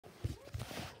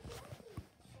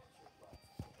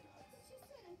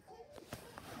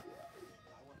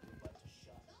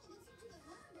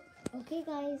Okay,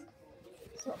 guys,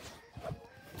 so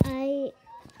I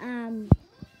am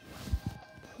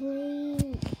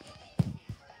playing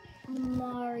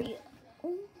Mario,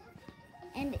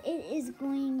 and it is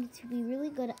going to be really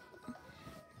good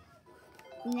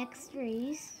next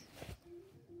race.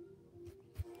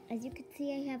 As you can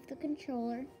see, I have the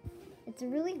controller. It's a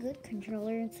really good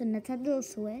controller. It's a Nintendo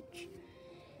Switch,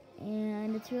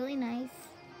 and it's really nice.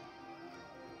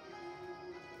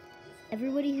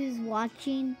 Everybody who's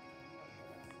watching,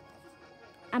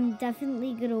 I'm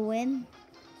definitely gonna win.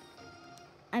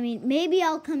 I mean, maybe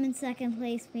I'll come in second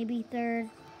place, maybe third.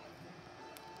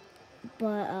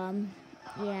 But,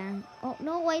 yeah. Oh,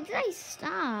 no, why did I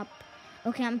stop?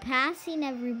 Okay, I'm passing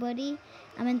everybody.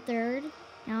 I'm in third.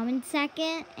 Now I'm in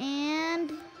second,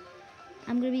 and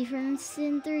I'm gonna be first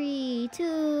in 3,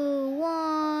 2,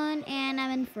 1, and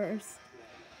I'm in first.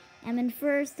 I'm in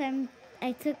first.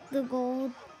 I took the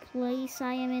gold place.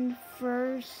 I am in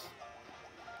first.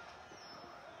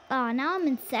 Oh, now I'm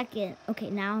in second. Okay,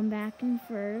 now I'm back in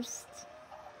first.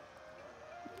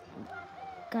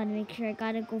 Gotta make sure I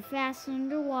gotta go fast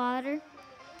underwater.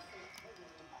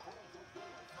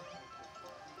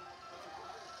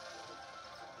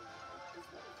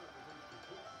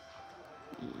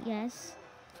 Yes.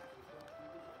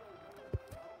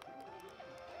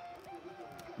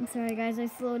 I'm sorry, guys. I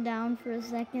slowed down for a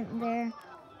second there.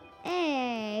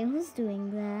 Hey, who's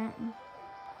doing that?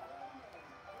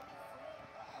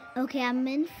 Okay, I'm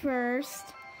in first.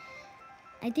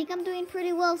 I think I'm doing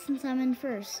pretty well since I'm in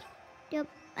first. Yep,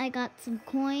 I got some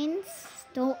coins.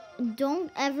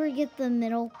 Don't ever get the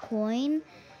middle coin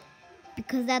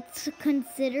because that's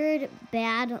considered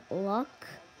bad luck.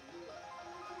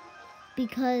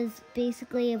 Because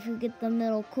basically, if you get the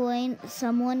middle coin,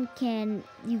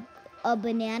 a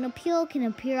banana peel can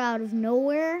appear out of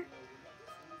nowhere,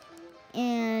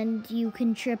 and you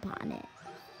can trip on it.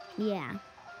 Yeah.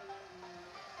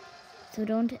 So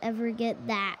don't ever get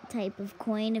that type of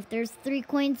coin. If there's 3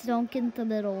 coins, don't get the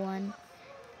middle one.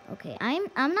 Okay,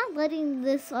 I'm not letting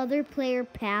this other player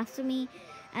pass me.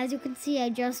 As you can see, I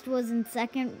just was in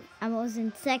second. I was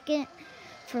in second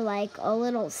for like a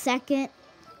little second.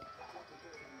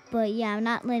 But yeah, I'm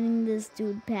not letting this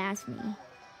dude pass me.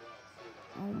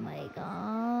 Oh my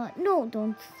god. No,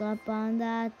 don't step on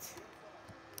that.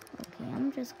 Okay,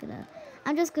 I'm just gonna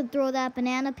throw that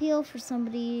banana peel for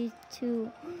somebody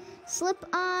to slip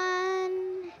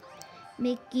on,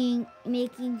 making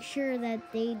sure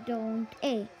that they don't.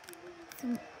 Hey,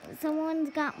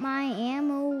 someone's got my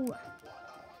ammo.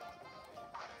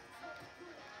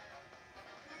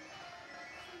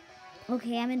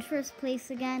 Okay, I'm in first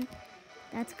place again.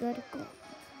 That's good. Go.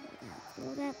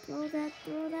 Throw that, throw that,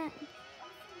 throw that.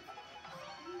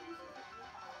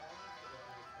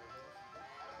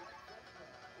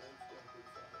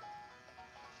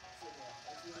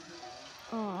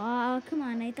 Oh, come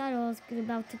on. I thought I was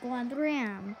about to go on the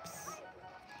ramps.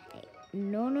 Hey,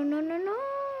 no, no, no, no, no, no, no,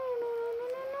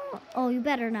 no, no. Oh, you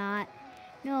better not.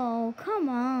 No, come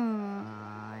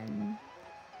on.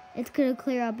 It's gonna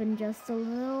clear up in just a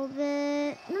little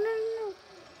bit. No, no, no, no.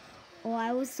 Oh,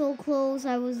 I was so close.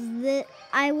 I was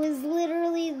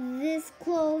literally this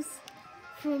close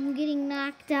from getting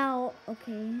knocked out.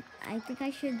 Okay, I think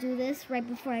I should do this right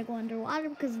before I go underwater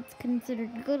because it's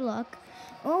considered good luck.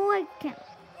 Oh, I can't.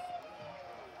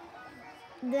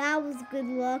 That was good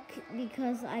luck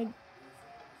because I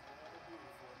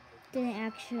didn't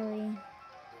actually.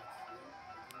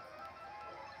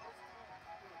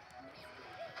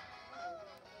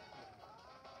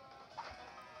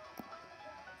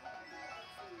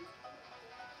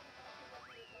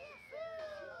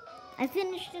 I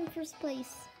finished in first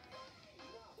place.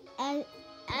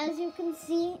 As you can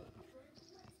see,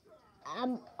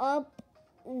 I'm up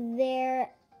there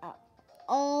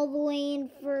all the way in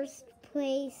first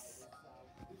place.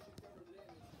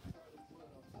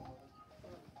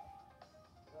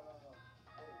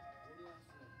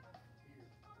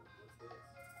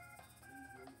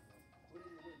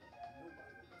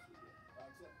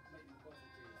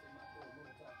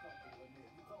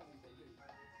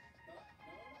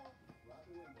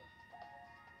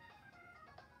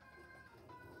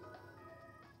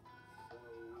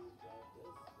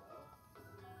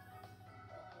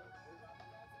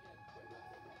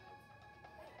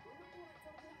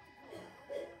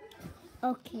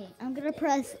 Okay, I'm gonna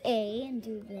press A and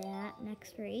do that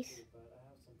next race.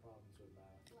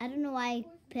 I don't know why I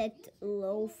picked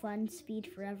low fun speed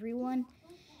for everyone.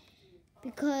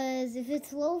 Because if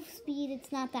it's low speed,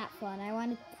 it's not that fun.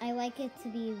 I like it to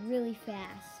be really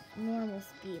fast, normal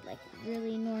speed, like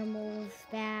really normal,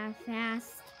 fast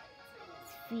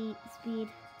speed.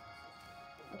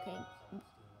 Okay.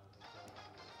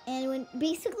 And when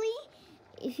basically,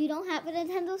 if you don't have a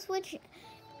Nintendo Switch,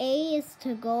 A is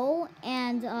to go,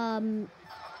 and oh,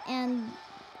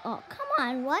 come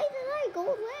on, why did I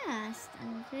go last?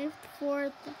 I'm fifth,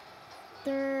 fourth,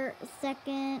 third,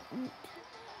 second.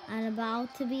 I'm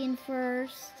about to be in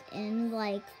first in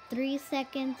like 3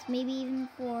 seconds, maybe even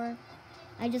 4.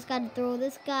 I just got to throw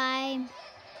this guy.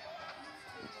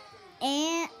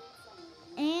 And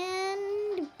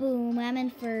boom, I'm in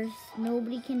first.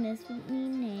 Nobody can miss with me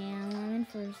now. I'm in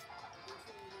first.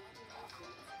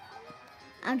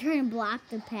 I'm trying to block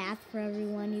the path for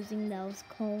everyone using those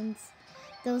cones.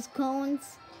 Those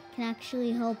cones can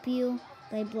actually help you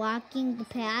by blocking the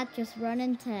path. Just run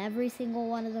into every single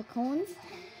one of the cones,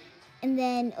 and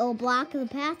then it'll block the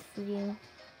path for you.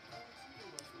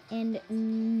 And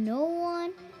no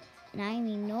one, and I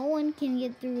mean no one, can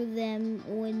get through them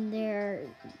when they're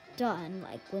done.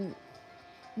 Like when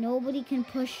nobody can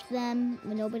push them,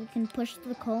 when nobody can push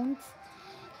the cones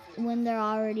when they're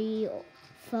already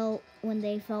when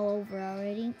they fell over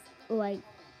already. Oh, I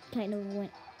kind of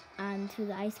went onto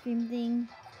the ice cream thing.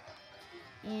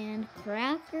 And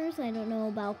crackers, I don't know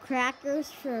about crackers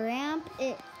for ramp.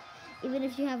 Even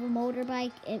if you have a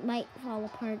motorbike, it might fall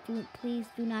apart. Please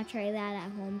do not try that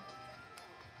at home.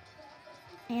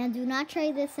 And do not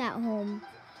try this at home,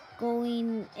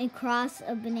 going across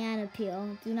a banana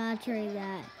peel. Do not try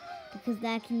that, because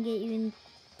that can get you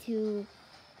into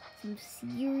some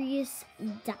serious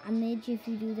damage if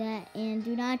you do that. And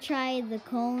do not try the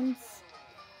cones.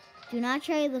 Do not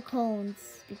try the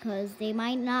cones, because they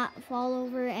might not fall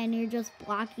over and you're just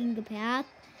blocking the path,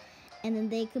 and then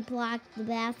they could block the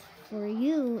path for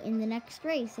you in the next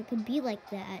race. It could be like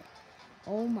that.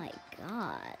 Oh my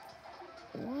god.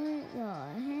 What the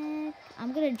heck?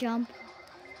 I'm gonna jump,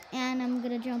 and I'm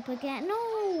gonna jump again.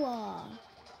 No!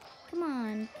 Come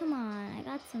on, come on. I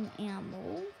got some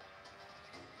ammo.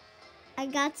 I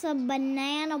got some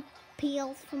banana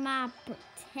peels for my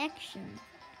protection.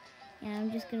 And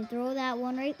I'm just gonna throw that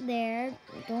one right there.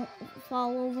 Don't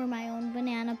fall over my own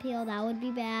banana peel. That would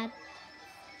be bad.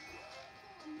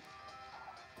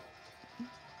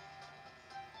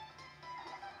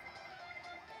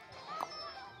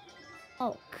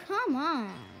 Oh, come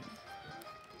on.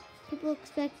 People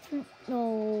expect me.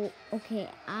 No, okay.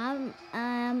 I'm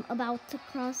about to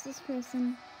cross this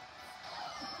person.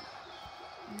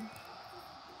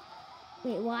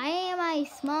 Wait, why am I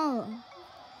small?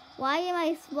 Why am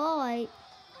I small? I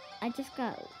just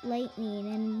got lightning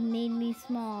and made me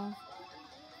small.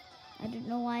 I don't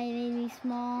know why it made me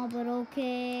small, but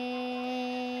okay.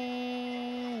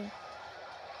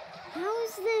 How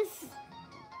is this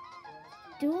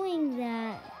doing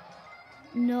that?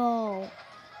 No.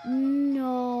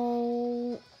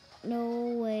 No. No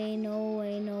way, no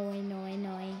way, no way, no way,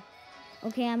 no way.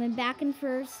 Okay, I'm back in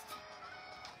first.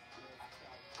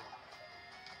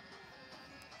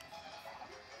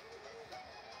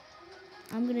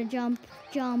 I'm gonna jump.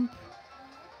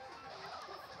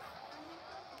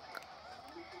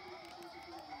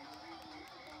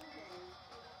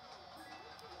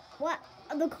 What?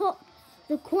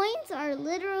 The coins are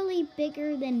literally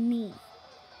bigger than me,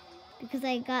 because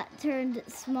I got turned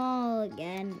small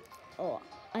again. Oh,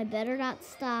 I better not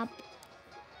stop.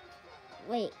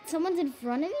 Wait, someone's in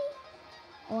front of me?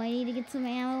 Oh, I need to get some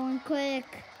ammo and quick.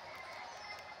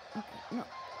 Okay, no.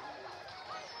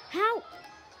 How?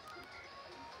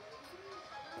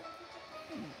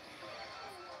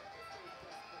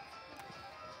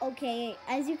 Okay,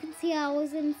 as you can see, I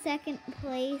was in second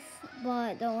place,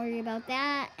 but don't worry about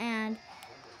that, and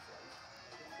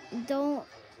don't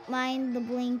mind the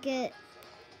blanket.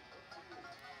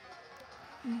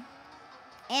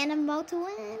 And I'm about to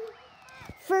win.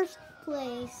 First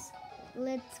place.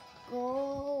 Let's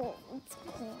go. Let's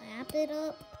clap it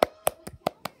up.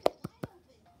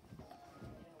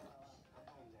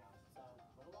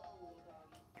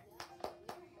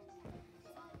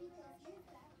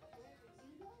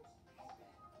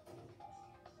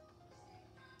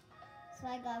 So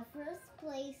I got first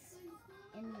place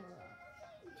in a row.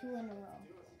 2 in a row.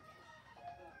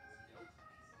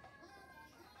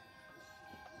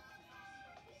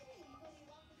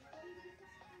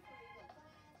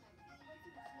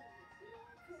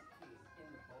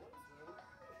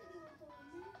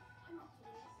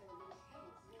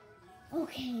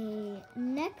 Okay,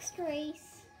 next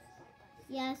race.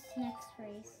 Yes, next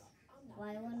race.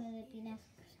 Why wouldn't it be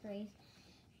next race?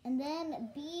 And then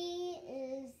B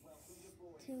is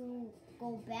to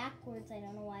go backwards. I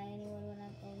don't know why anyone would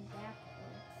not go backwards.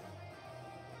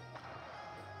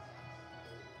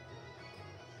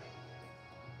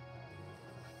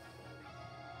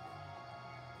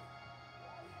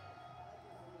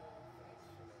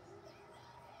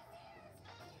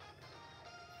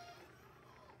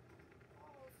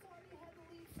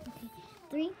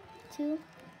 3, 2,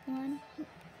 1,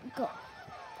 go.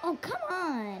 Oh, come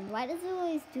on. Why does it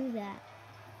always do that?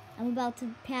 I'm about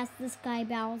to pass this guy,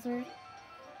 Bowser.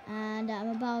 And I'm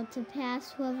about to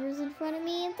pass whoever's in front of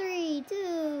me in 3,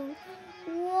 2,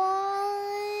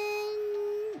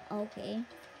 1. Okay.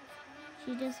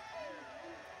 She just...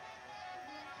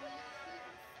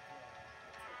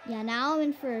 Yeah, now I'm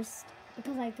in first.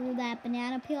 Because I threw that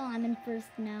banana peel, I'm in first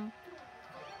now.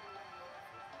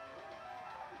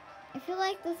 I feel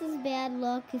like this is bad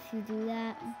luck if you do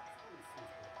that.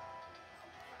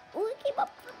 Oh, it came up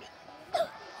for me.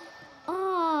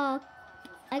 Oh,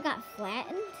 I got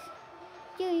flattened.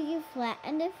 You get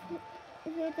flattened if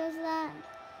it does that.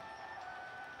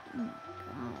 Oh my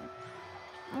god.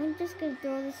 I'm just gonna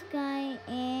throw this guy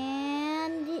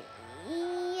and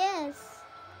yes.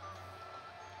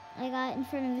 I got in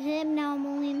front of him. Now I'm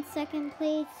only in second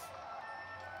place.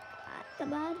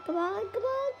 Come on, come on, come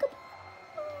on, come on.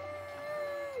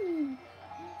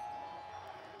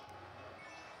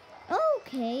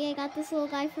 Okay, I got this little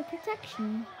guy for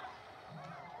protection.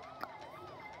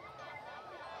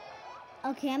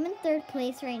 Okay, I'm in third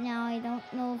place right now. I don't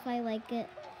know if I like it.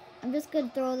 I'm just gonna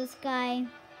throw this guy.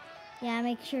 Yeah,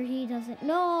 make sure he doesn't.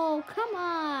 No, come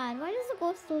on. Why does the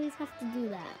ghost always have to do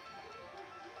that?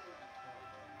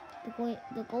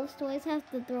 The ghost always has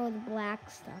to throw the black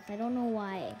stuff. I don't know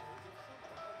why.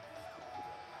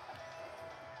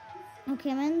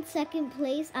 Okay, I'm in second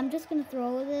place. I'm just gonna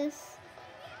throw this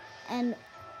and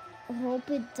hope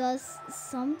it does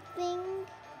something.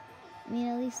 I mean,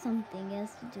 at least something. It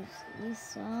has to do at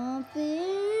least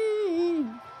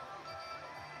something.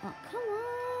 Oh, come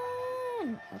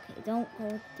on. Okay, don't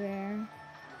go there.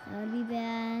 That would be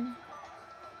bad.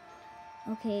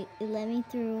 Okay, it let me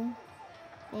through.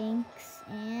 Thanks.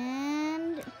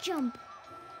 And jump.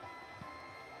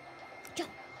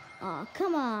 Jump. Oh,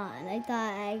 come on. I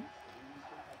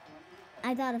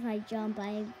thought if I jump,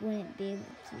 I wouldn't be able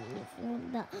to.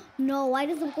 No, why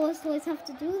does the ghost always have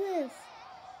to do this?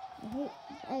 I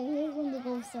hate when the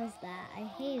ghost does that. I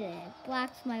hate it. It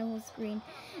blocks my whole screen.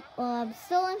 Well, I'm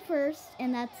still in first,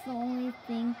 and that's the only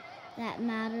thing that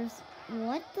matters.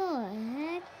 What the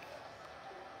heck?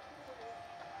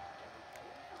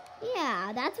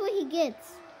 Yeah, that's what he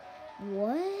gets.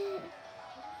 What?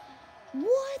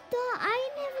 What the? I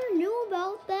never knew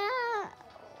about that.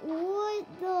 What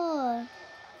the?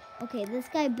 Okay, this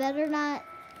guy better not.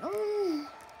 Oh.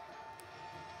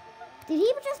 Did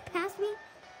he just pass me?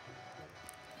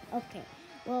 Okay.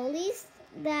 Well, at least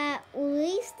that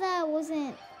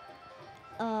wasn't.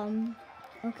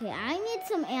 Okay, I need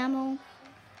some ammo.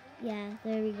 Yeah,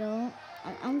 there we go.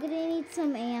 I'm gonna need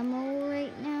some ammo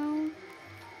right now.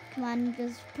 Come on,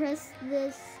 just press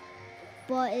this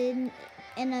button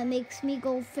and it makes me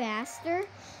go faster.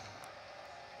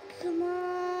 Come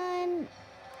on.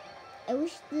 I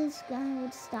wish this guy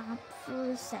would stop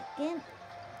for a second.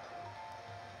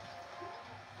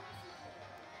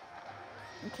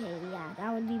 Okay, yeah,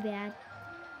 that would be bad.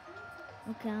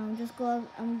 Okay, I'm just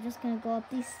gonna go up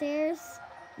these stairs.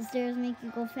 The stairs make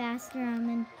you go faster. I'm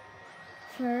in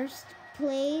first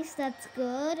place. That's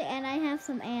good, and I have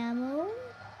some ammo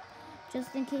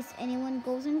just in case anyone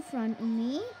goes in front of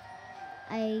me.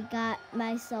 I got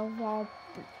myself all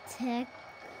protected.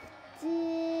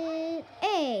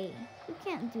 Hey, you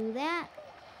can't do that.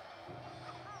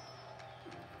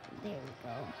 There we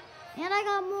go. And I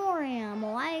got more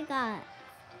ammo. I got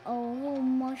a whole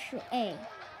mushroom. Hey,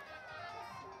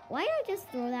 why did I just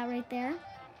throw that right there?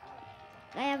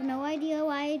 I have no idea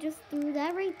why I just threw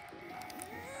that right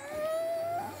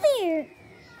there.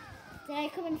 Did I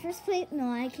come in first place?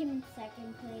 No, I came in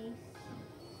second place.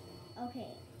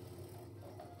 Okay.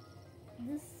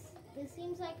 This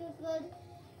seems like a good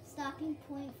stopping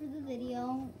point for the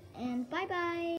video. And bye-bye.